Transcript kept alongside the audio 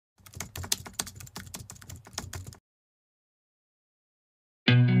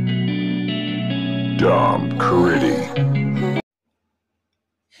Dom Cariddi.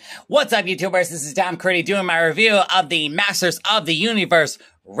 What's up, YouTubers? This is Dom Cariddi doing my review of the Masters of the Universe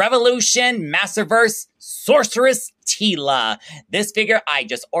Revolution Masterverse Sorceress Teela. This figure I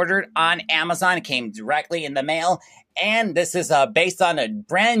just ordered on Amazon. It came directly in the mail. And this is based on a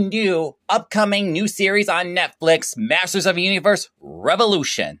brand new, upcoming new series on Netflix, Masters of the Universe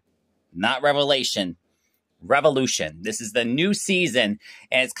Revolution. Not Revelation. Revolution. This is the new season.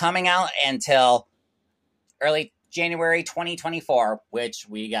 And it's coming out until early January 2024, which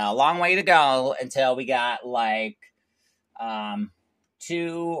we got a long way to go until we got like 2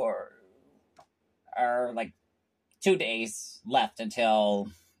 days left until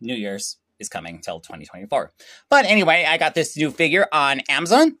New Year's is coming until 2024. But anyway, I got this new figure on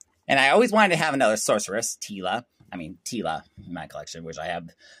Amazon, and I always wanted to have another Sorceress, Teela. I mean, Teela in my collection, which I have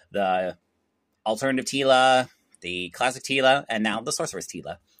the alternative Teela, the classic Teela, and now the Sorceress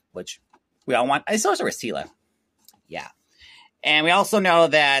Teela, which we all want a Sorceress Teela. Yeah. And we also know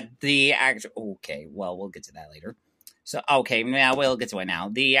that the actor... Okay, well, we'll get to that later. So, okay, now we'll get to it now.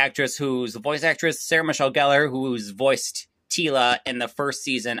 The actress who's the voice actress, Sarah Michelle Gellar, who's voiced Teela in the first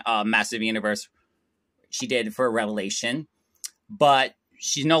season of Masters of the Universe, she did for Revelation. But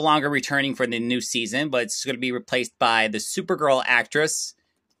she's no longer returning for the new season, but it's going to be replaced by the Supergirl actress,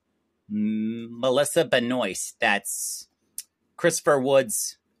 Melissa Benoist. That's Christopher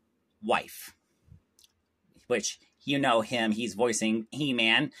Wood's wife, which... You know him, he's voicing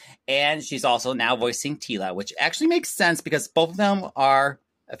He-Man, and she's also now voicing Teela, which actually makes sense because both of them are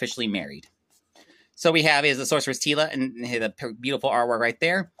officially married. So we have is the Sorceress Teela, and the beautiful artwork right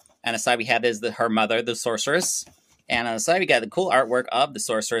there. On the side we have is her mother, the Sorceress. And on the side we got the cool artwork of the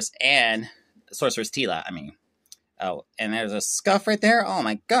Sorceress and Sorceress Teela. Oh, and there's a scuff right there. Oh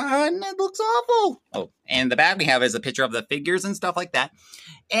my god, that looks awful. Oh, and the back we have is a picture of the figures and stuff like that.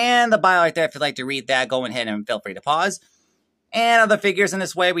 And the bio right there, if you'd like to read that, go ahead and feel free to pause. And other figures in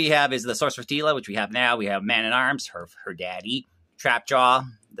this way we have is the Sorceress Teela, which we have now. We have Man-at-Arms, her daddy, Trapjaw,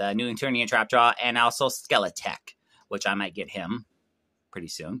 the new Eternian Trapjaw, and also Skeletech, which I might get him pretty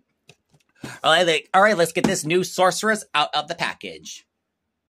soon. All right, let's get this new Sorceress out of the package.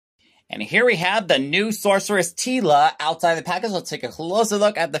 And here we have the new Sorceress Teela outside the package. Let's take a closer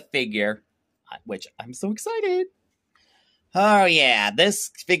look at the figure, which I'm so excited. Oh yeah,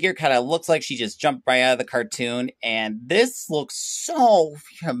 this figure kind of looks like she just jumped right out of the cartoon, and this looks so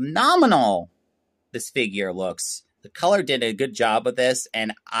phenomenal. This figure looks. The color did a good job with this,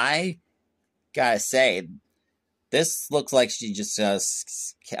 and I gotta say, this looks like she just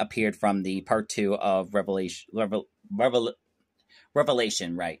appeared from the part 2 of Revelation,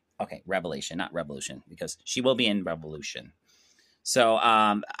 right? Okay, Revelation, not Revolution, because she will be in Revolution. So,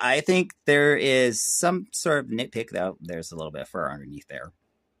 I think there is some sort of nitpick, though. There's a little bit of fur underneath there.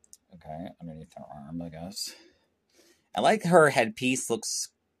 Okay, underneath her arm, I guess. I like her headpiece. Looks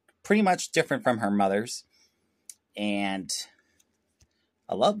pretty much different from her mother's. And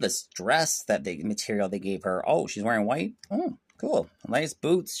I love this dress, material they gave her. Oh, she's wearing white? Oh, cool. Nice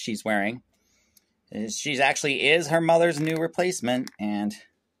boots she's wearing. She's actually is her mother's new replacement, and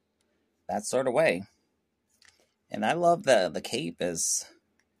that sort of way. And I love the cape it's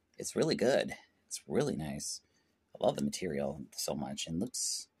really good. It's really nice. I love the material so much, and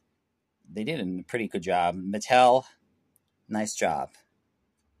they did a pretty good job. Mattel, nice job.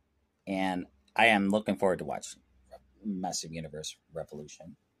 And I am looking forward to watch Masters of the Universe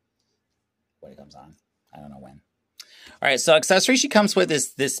Revolution when it comes on. I don't know when. All right, so accessory she comes with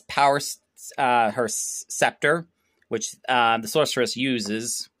is this power, her scepter, which the Sorceress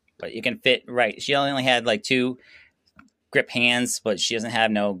uses, but you can fit right. She only had like 2 grip hands, but she doesn't have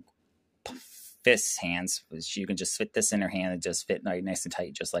no fist hands. You can just fit this in her hand and just fit nice and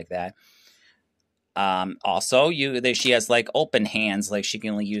tight, just like that. Also, she has like open hands, like she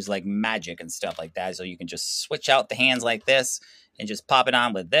can only use like magic and stuff like that. So you can just switch out the hands like this and just pop it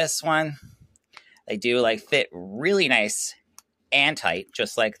on with this one. They do like fit really nice and tight,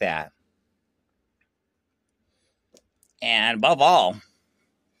 just like that. And above all,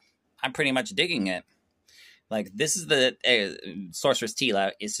 I'm pretty much digging it. Like, this is the Sorceress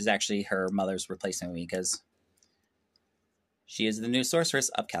Teela. This is actually her mother's replacement because she is the new Sorceress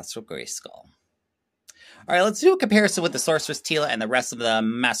of Castle Grayskull. All right, let's do a comparison with the Sorceress Teela and the rest of the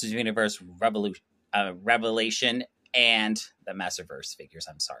Masters of the Universe Revelation and the Masterverse figures,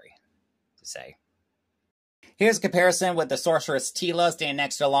 I'm sorry to say. Here's a comparison with the Sorceress Teela standing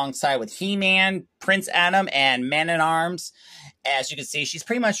next to alongside with He-Man, Prince Adam, and Man-at-Arms. As you can see, she's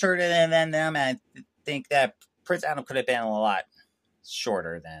pretty much shorter than them, and I think that Prince Adam could have been a lot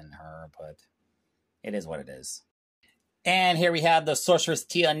shorter than her, but it is what it is. And here we have the Sorceress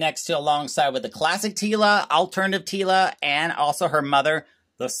Teela next to alongside with the classic Teela, alternative Teela, and also her mother,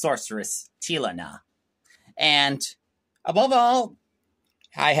 the Sorceress Teela. And above all,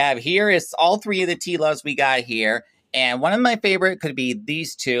 I have here is all three of the Teelas we got here. And one of my favorite could be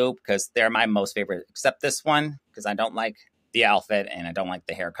these two because they're my most favorite, except this one because I don't like the outfit and I don't like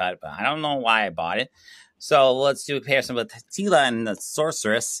the haircut, but I don't know why I bought it. So let's do a comparison with Teela and the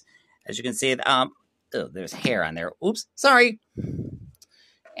Sorceress. As you can see, there's hair on there. Oops, sorry.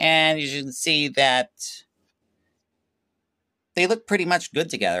 And you can see that they look pretty much good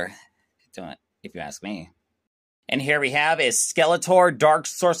together, if you ask me. And here we have is Skeletor, Dark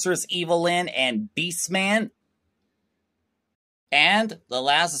Sorceress, Evelyn, and Beastman. And the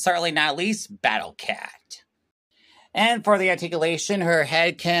last, certainly not least, Battle Cat. And for the articulation, her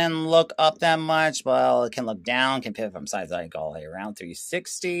head can look up that much. Well, it can look down, can pivot from side to side, all the way around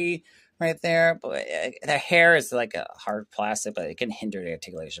 360 right there. But the hair is like a hard plastic, but it can hinder the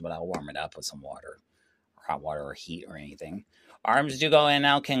articulation. But I'll warm it up with some water, or hot water, or heat, or anything. Arms do go in and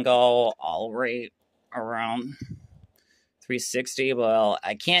out, can go all right around 360. Well,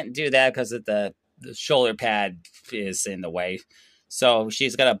 I can't do that because of the shoulder pad is in the way. So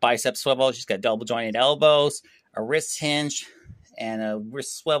she's got a bicep swivel. She's got double jointed elbows, a wrist hinge, and a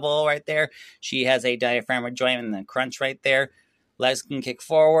wrist swivel right there. She has a diaphragm joint and a crunch right there. Legs can kick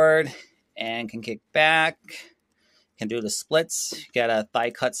forward and can kick back. Can do the splits. Got a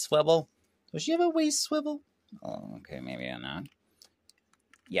thigh cut swivel. Does she have a waist swivel? Oh, okay, maybe not.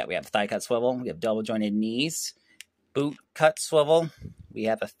 Yeah, we have thigh cut swivel. We have double jointed knees. Boot cut swivel. We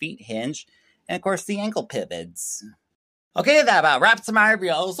have a feet hinge. And of course, the ankle pivots. Okay, that about wraps up my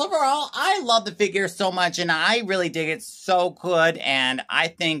reviews. Overall, I love the figure so much, and I really dig it so good, and I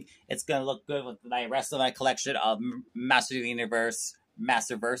think it's going to look good with the rest of my collection of Masters of the Universe,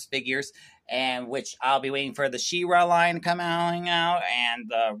 Masterverse figures, and which I'll be waiting for the She-Ra line coming out, and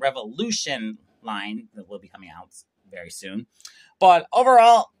the Revolution line that will be coming out very soon. But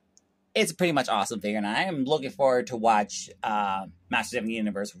overall, it's a pretty much awesome figure, and I am looking forward to watch Masters of the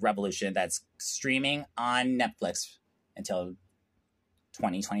Universe Revolution that's streaming on Netflix until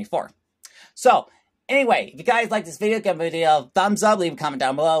 2024. So, anyway, if you guys like this video, give a video a thumbs up, leave a comment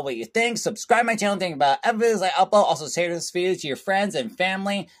down below what you think, subscribe to my channel, think about every videos I upload, also share this video to your friends and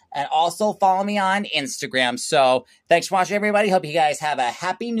family, and also follow me on Instagram. So, thanks for watching, everybody. Hope you guys have a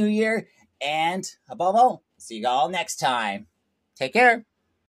happy new year, and above all, see you all next time. Take care.